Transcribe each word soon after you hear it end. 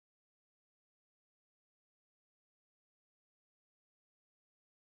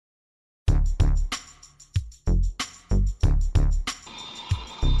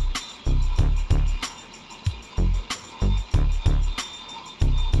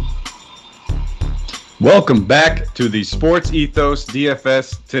Welcome back to the Sports Ethos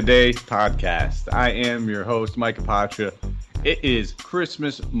DFS Today podcast. I am your host, Mike Apatra. It is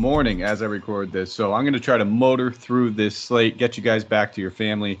Christmas morning as I record this, so I'm going to try to motor through this slate, get you guys back to your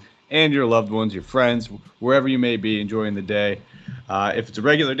family and your loved ones, your friends, wherever you may be enjoying the day. If it's a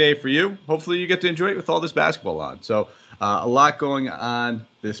regular day for you, hopefully you get to enjoy it with all this basketball on. So a lot going on.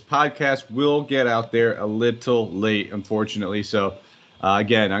 This podcast will get out there a little late, unfortunately, so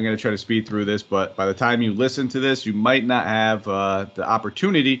again, I'm going to try to speed through this, but by the time you listen to this, you might not have the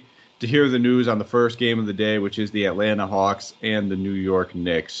opportunity to hear the news on the first game of the day, which is the Atlanta Hawks and the New York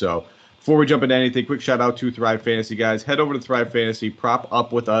Knicks. So before we jump into anything, quick shout out to Thrive Fantasy, guys. Head over to Thrive Fantasy, prop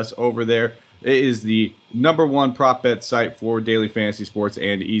up with us over there. It is the #1 prop bet site for daily fantasy sports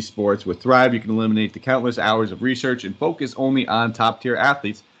and esports. With Thrive, you can eliminate the countless hours of research and focus only on top-tier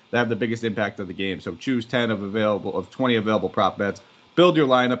athletes that have the biggest impact on the game. So choose 20 available prop bets. Build your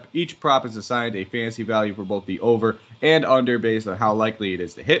lineup. Each prop is assigned a fantasy value for both the over and under based on how likely it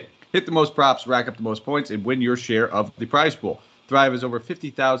is to hit. Hit the most props, rack up the most points, and win your share of the prize pool. Thrive has over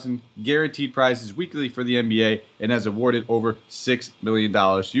 50,000 guaranteed prizes weekly for the NBA and has awarded over $6 million.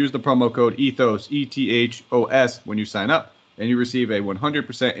 Use the promo code ETHOS, ETHOS, when you sign up, and you receive a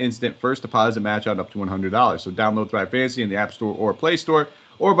 100% instant first deposit match on up to $100. So download Thrive Fantasy in the App Store or Play Store,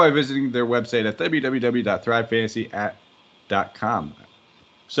 or by visiting their website at www.thrivefantasy.com.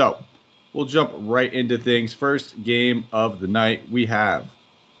 So we'll jump right into things. First game of the night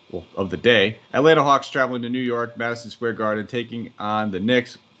of the day. Atlanta Hawks traveling to New York, Madison Square Garden, taking on the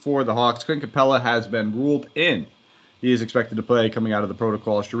Knicks. For the Hawks, Clint Capella has been ruled in. He is expected to play coming out of the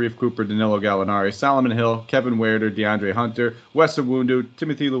protocol. Sharif Cooper, Danilo Gallinari, Solomon Hill, Kevin Werder, DeAndre Hunter, Wes Iwundu,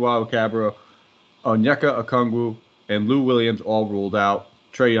 Timothy Luwawu-Cabarrot, Onyeka Okongwu, and Lou Williams all ruled out.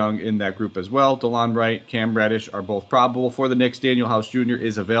 Trae Young in that group as well. DeLon Wright, Cam Reddish are both probable for the Knicks. Daniel House Jr.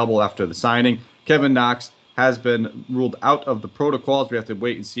 is available after the signing. Kevin Knox has been ruled out of the protocols. We have to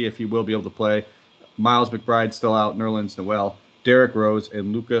wait and see if he will be able to play. Miles McBride still out. Nerlens Noel, Derrick Rose,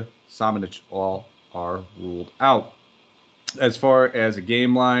 and Luka Samanic all are ruled out. As far as a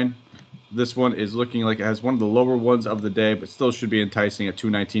game line, this one is looking like it has one of the lower ones of the day, but still should be enticing at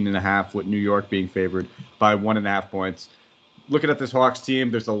 219.5, with New York being favored by 1.5 points. Looking at this Hawks team,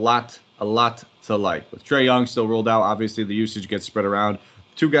 there's a lot to like. With Trae Young still ruled out, obviously the usage gets spread around.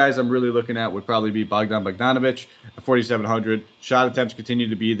 Two guys I'm really looking at would probably be Bogdan Bogdanovic at 4,700. Shot attempts continue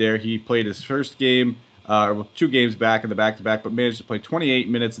to be there. He played his first game, 2 games back in the back-to-back, but managed to play 28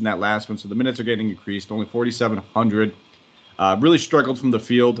 minutes in that last one, so the minutes are getting increased, only 4,700. Really struggled from the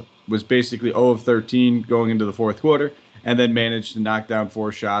field, was basically 0 of 13 going into the fourth quarter, and then managed to knock down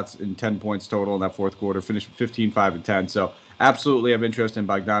 4 shots and 10 points total in that fourth quarter, finished 15, 5, and 10. So absolutely have interest in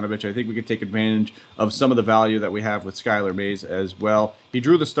Bogdanovic. I think we could take advantage of some of the value that we have with Skylar Mays as well. He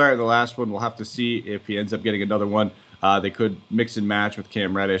drew the start of the last one. We'll have to see if he ends up getting another one. They could mix and match with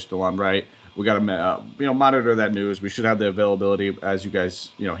Cam Reddish, DeLon Wright. We got to monitor that news. We should have the availability as you guys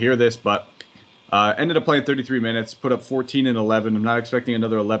hear this, but ended up playing 33 minutes, put up 14 and 11. I'm not expecting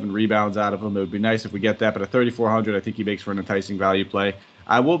another 11 rebounds out of him. It would be nice if we get that, but at 3,400, I think he makes for an enticing value play.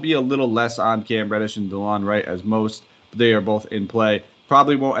 I will be a little less on Cam Reddish and DeLon Wright as most. They are both in play.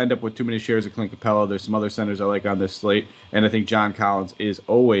 Probably won't end up with too many shares of Clint Capella. There's some other centers I like on this slate, and I think John Collins is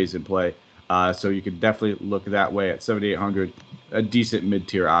always in play. So you could definitely look that way at 7,800, a decent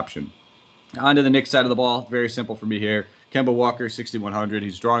mid-tier option. On to the Knicks side of the ball. Very simple for me here. Kemba Walker, 6,100.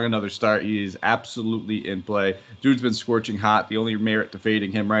 He's drawing another start. He is absolutely in play. Dude's been scorching hot. The only merit to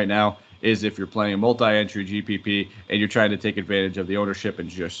fading him right now is if you're playing a multi-entry GPP and you're trying to take advantage of the ownership and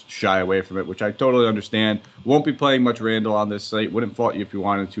just shy away from it, which I totally understand. Won't be playing much Randall on this slate. Wouldn't fault you if you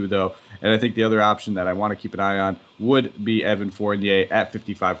wanted to, though. And I think the other option that I want to keep an eye on would be Evan Fournier at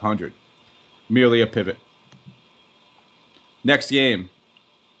 5,500. Merely a pivot. Next game,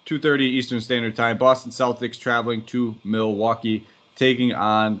 2:30 Eastern Standard Time. Boston Celtics traveling to Milwaukee, taking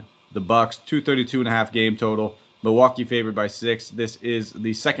on the Bucks. 232.5 game total. Milwaukee favored by 6. This is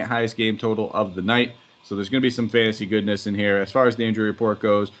the second highest game total of the night, so there's going to be some fantasy goodness in here. As far as the injury report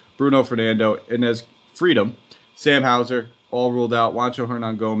goes, Bruno Fernando, Inez Freedom, Sam Hauser, all ruled out. Juancho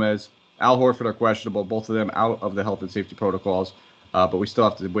Hernan-Gomez, Al Horford are questionable, both of them out of the health and safety protocols, but we still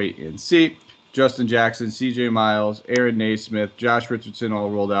have to wait and see. Justin Jackson, CJ Miles, Aaron Naismith, Josh Richardson all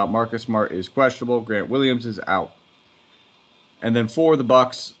ruled out. Marcus Smart is questionable. Grant Williams is out. And then for the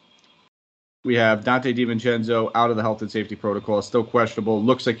Bucks, we have Dante DiVincenzo out of the health and safety protocol, still questionable.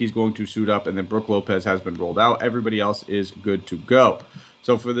 Looks like he's going to suit up, and then Brook Lopez has been rolled out. Everybody else is good to go.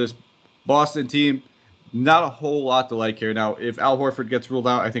 So for this Boston team, not a whole lot to like here. Now, if Al Horford gets ruled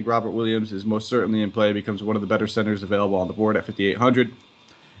out, I think Robert Williams is most certainly in play, becomes one of the better centers available on the board at 5,800.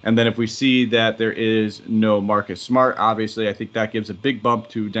 And then if we see that there is no Marcus Smart, obviously, I think that gives a big bump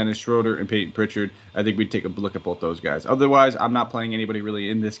to Dennis Schroeder and Peyton Pritchard. I think we'd take a look at both those guys. Otherwise, I'm not playing anybody really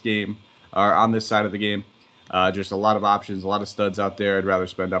in this game or on this side of the game. Just a lot of options, a lot of studs out there. I'd rather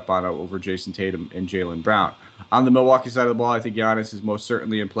spend up on over Jason Tatum and Jaylen Brown. On the Milwaukee side of the ball, I think Giannis is most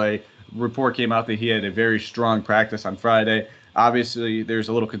certainly in play. Report came out that he had a very strong practice on Friday. Obviously, there's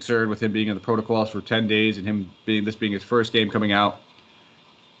a little concern with him being in the protocols for 10 days and him being his first game coming out.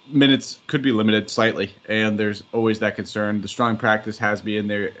 Minutes could be limited slightly, and there's always that concern. The strong practice has him in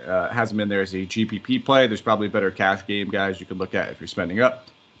there as a GPP play. There's probably better cash game guys you could look at if you're spending up,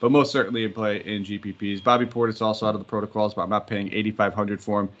 but most certainly in play in GPPs. Bobby Portis also out of the protocols, but I'm not paying $8,500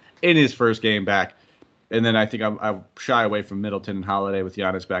 for him in his first game back. And then I think I'll shy away from Middleton and Holiday with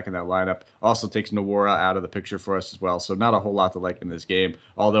Giannis back in that lineup. Also takes Nwora out of the picture for us as well. So not a whole lot to like in this game,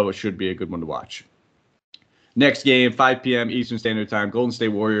 although it should be a good one to watch. Next game, 5 p.m. Eastern Standard Time. Golden State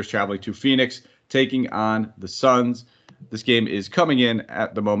Warriors traveling to Phoenix, taking on the Suns. This game is coming in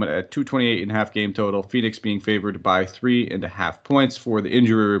at the moment at 228.5 game total. Phoenix being favored by 3.5 points for the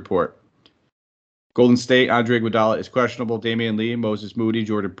injury report. Golden State, Andre Iguodala is questionable. Damian Lee, Moses Moody,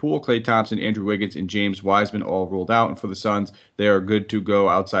 Jordan Poole, Klay Thompson, Andrew Wiggins, and James Wiseman all ruled out. And for the Suns, they are good to go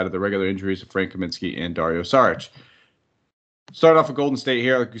outside of the regular injuries of Frank Kaminsky and Dario Saric. Start off with Golden State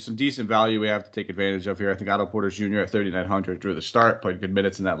here. Some decent value we have to take advantage of here. I think Otto Porter Jr. at 3,900 drew the start, played good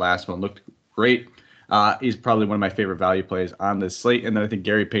minutes in that last one, looked great. He's probably one of my favorite value plays on this slate. And then I think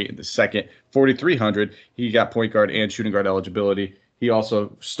Gary Payton the second, 4,300. He got point guard and shooting guard eligibility. He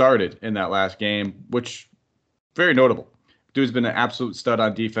also started in that last game, which very notable. Dude's been an absolute stud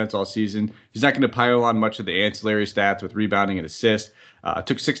on defense all season. He's not going to pile on much of the ancillary stats with rebounding and assists.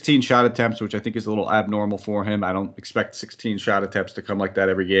 Took 16 shot attempts, which I think is a little abnormal for him. I don't expect 16 shot attempts to come like that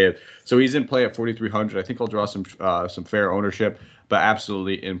every game. So he's in play at 4,300. I think he'll draw some fair ownership, but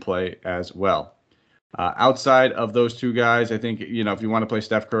absolutely in play as well. Outside of those two guys, I think, if you want to play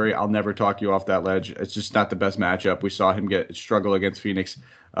Steph Curry, I'll never talk you off that ledge. It's just not the best matchup. We saw him struggle against Phoenix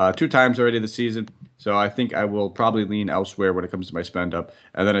 2 times already this season. So I think I will probably lean elsewhere when it comes to my spend up.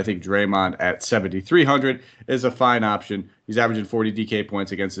 And then I think Draymond at 7,300 is a fine option. He's averaging 40 DK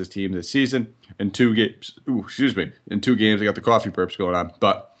points against his team this season in 2 games. In 2 games, I got the coffee burps going on.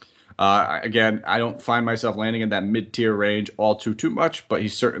 But again, I don't find myself landing in that mid-tier range all too much, but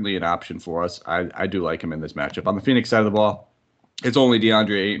he's certainly an option for us. I do like him in this matchup. On the Phoenix side of the ball, it's only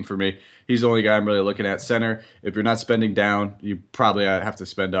DeAndre Ayton for me. He's the only guy I'm really looking at. Center, if you're not spending down, you probably have to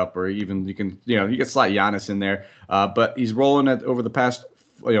spend up, or even you can slot Giannis in there. But he's rolling it over the past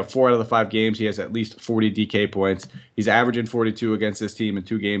 4 out of the 5 games. He has at least 40 DK points. He's averaging 42 against this team in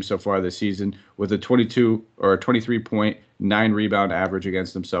 2 games so far this season, with a 22 or a 23.9 rebound average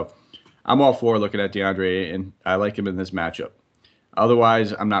against them. So I'm all for looking at DeAndre Ayton. I like him in this matchup.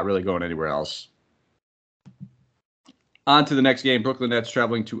 Otherwise, I'm not really going anywhere else. On to the next game. Brooklyn Nets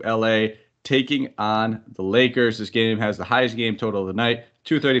traveling to L.A., taking on the Lakers. This game has the highest game total of the night,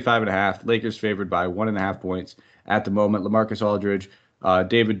 235.5. Lakers favored by 1.5 points at the moment. LaMarcus Aldridge,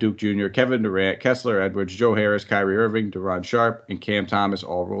 David Duke Jr., Kevin Durant, Kessler Edwards, Joe Harris, Kyrie Irving, Deron Sharp, and Cam Thomas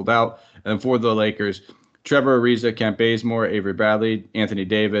all rolled out. And for the Lakers, Trevor Ariza, Kent Bazemore, Avery Bradley, Anthony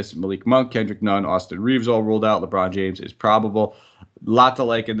Davis, Malik Monk, Kendrick Nunn, Austin Reeves all ruled out. LeBron James is probable. Lot to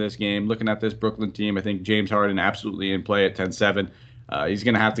like in this game. Looking at this Brooklyn team, I think James Harden absolutely in play at 10-7. He's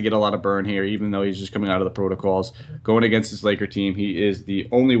going to have to get a lot of burn here, even though he's just coming out of the protocols. Going against this Laker team, he is the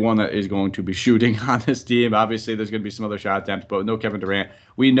only one that is going to be shooting on this team. Obviously, there's going to be some other shot attempts, but no Kevin Durant.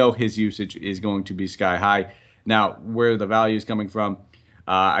 We know his usage is going to be sky high. Now, where the value is coming from,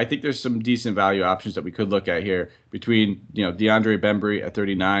 I think there's some decent value options that we could look at here between, DeAndre Bembry at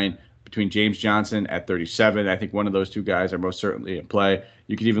 39, between James Johnson at 37. I think one of those 2 guys are most certainly in play.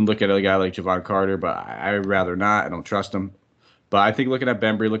 You could even look at a guy like Javon Carter, but I'd rather not. I don't trust him. But I think looking at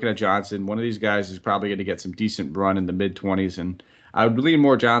Bembry, looking at Johnson, one of these guys is probably going to get some decent run in the mid-20s. And I would lean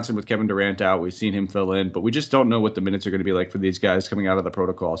more Johnson with Kevin Durant out. We've seen him fill in, but we just don't know what the minutes are going to be like for these guys coming out of the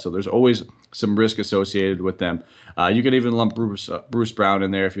protocol. So there's always some risk associated with them. You could even lump Bruce Brown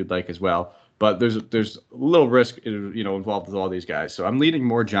in there if you'd like as well. But there's a little risk involved with all these guys. So I'm leaning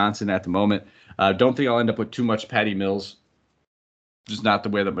more Johnson at the moment. Don't think I'll end up with too much Patty Mills. Just not the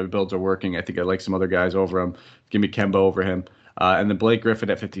way that my builds are working. I think I like some other guys over him. Give me Kemba over him. And then Blake Griffin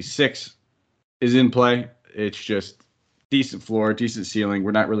at 56 is in play. It's just decent floor, decent ceiling.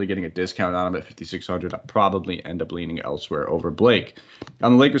 We're not really getting a discount on him at 5,600. I'll probably end up leaning elsewhere over Blake.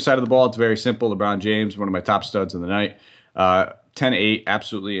 On the Lakers side of the ball, it's very simple. LeBron James, one of my top studs in the night. 10-8,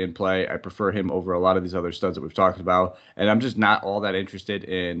 absolutely in play. I prefer him over a lot of these other studs that we've talked about. And I'm just not all that interested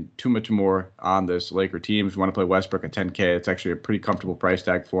in too much more on this Laker team. If you want to play Westbrook at 10K, it's actually a pretty comfortable price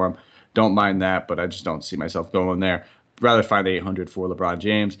tag for him. Don't mind that, but I just don't see myself going there. Rather find 800 for LeBron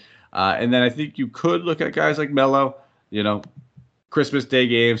James. And then I think you could look at guys like Melo, Christmas Day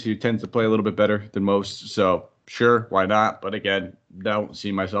games. He tends to play a little bit better than most. So sure, why not? But again, don't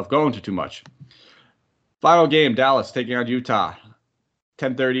see myself going to too much. Final game, Dallas taking on Utah.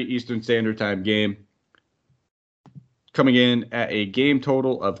 10:30 Eastern Standard Time game. Coming in at a game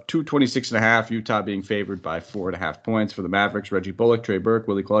total of 226.5. Utah being favored by 4.5 points for the Mavericks. Reggie Bullock, Trey Burke,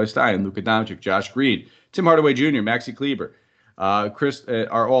 Willie Cauley-Stein, Luka Doncic, Josh Green, Tim Hardaway Jr., Maxi Kleber. Chris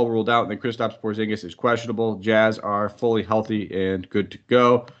are all ruled out, and then Kristaps Porzingis is questionable. Jazz are fully healthy and good to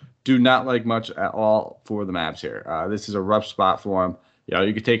go. Do not like much at all for the Mavs here. This is a rough spot for them.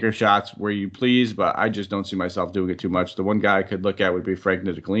 You could take your shots where you please, but I just don't see myself doing it too much. The one guy I could look at would be Frank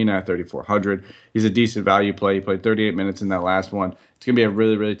Ntilikina at 3,400. He's a decent value play. He played 38 minutes in that last one. It's going to be a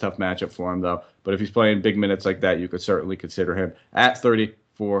really, really tough matchup for him, though. But if he's playing big minutes like that, you could certainly consider him at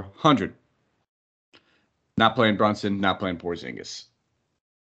 3,400. Not playing Brunson, not playing Porzingis.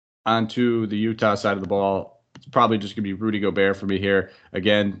 On to the Utah side of the ball. It's probably just going to be Rudy Gobert for me here.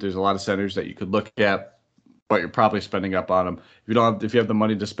 Again, there's a lot of centers that you could look at, but you're probably spending up on them. If you have the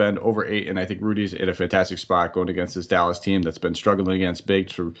money to spend over 8, and I think Rudy's in a fantastic spot going against this Dallas team that's been struggling against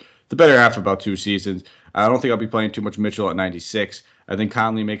bigs for the better half of about 2 seasons. I don't think I'll be playing too much Mitchell at 96. I think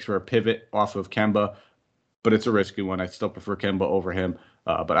Conley makes for a pivot off of Kemba, but it's a risky one. I still prefer Kemba over him.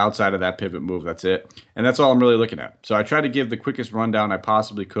 But outside of that pivot move, that's it. And that's all I'm really looking at. So I try to give the quickest rundown I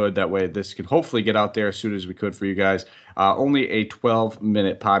possibly could. That way this can hopefully get out there as soon as we could for you guys. Only a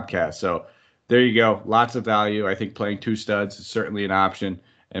 12-minute podcast. So there you go. Lots of value. I think playing 2 studs is certainly an option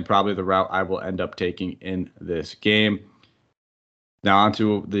and probably the route I will end up taking in this game. Now on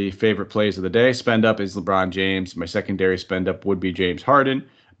to the favorite plays of the day. Spend up is LeBron James. My secondary spend up would be James Harden.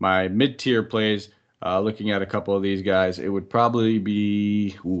 My mid-tier plays, looking at a couple of these guys, it would probably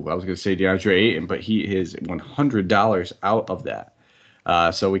be, I was going to say DeAndre Ayton, but he is $100 out of that.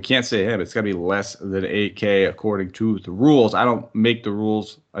 So we can't say him. It's got to be less than 8K according to the rules. I don't make the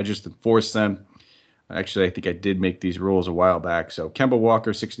rules. I just enforce them. Actually, I think I did make these rules a while back. So Kemba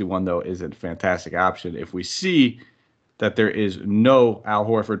Walker, 61, though, is a fantastic option. If we see that there is no Al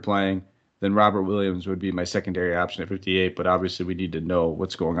Horford playing, then Robert Williams would be my secondary option at 58. But obviously, we need to know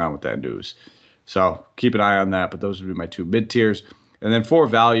what's going on with that news. So keep an eye on that, but those would be my 2 mid-tiers. And then for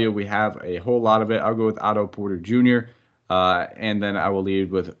value, we have a whole lot of it. I'll go with Otto Porter Jr., and then I will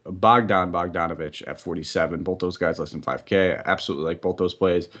lead with Bogdanovich at 47. Both those guys less than 5K. I absolutely like both those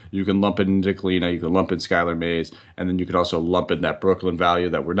plays. You can lump in Nicolina, you can lump in Skylar Mays, and then you can also lump in that Brooklyn value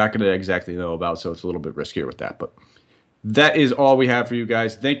that we're not going to exactly know about, so it's a little bit riskier with that. But that is all we have for you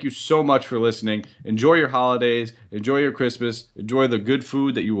guys. Thank you so much for listening. Enjoy your holidays. Enjoy your Christmas. Enjoy the good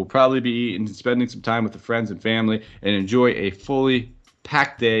food that you will probably be eating, spending some time with the friends and family, and enjoy a fully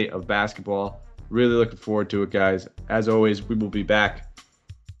packed day of basketball. Really looking forward to it, guys. As always, we will be back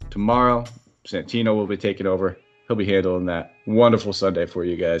tomorrow. Santino will be taking over. He'll be handling that. Wonderful Sunday for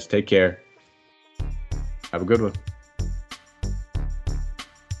you guys. Take care. Have a good one.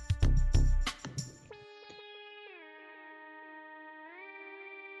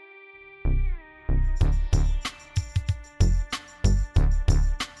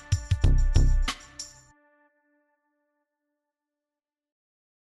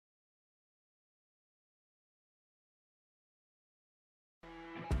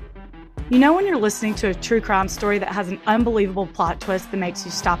 You know when you're listening to a true crime story that has an unbelievable plot twist that makes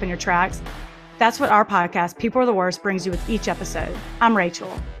you stop in your tracks? That's what our podcast, People Are the Worst, brings you with each episode. I'm Rachel.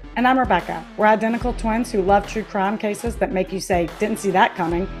 And I'm Rebecca. We're identical twins who love true crime cases that make you say, didn't see that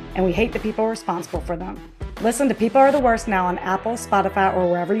coming, and we hate the people responsible for them. Listen to People Are the Worst now on Apple, Spotify, or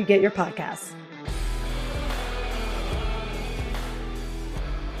wherever you get your podcasts.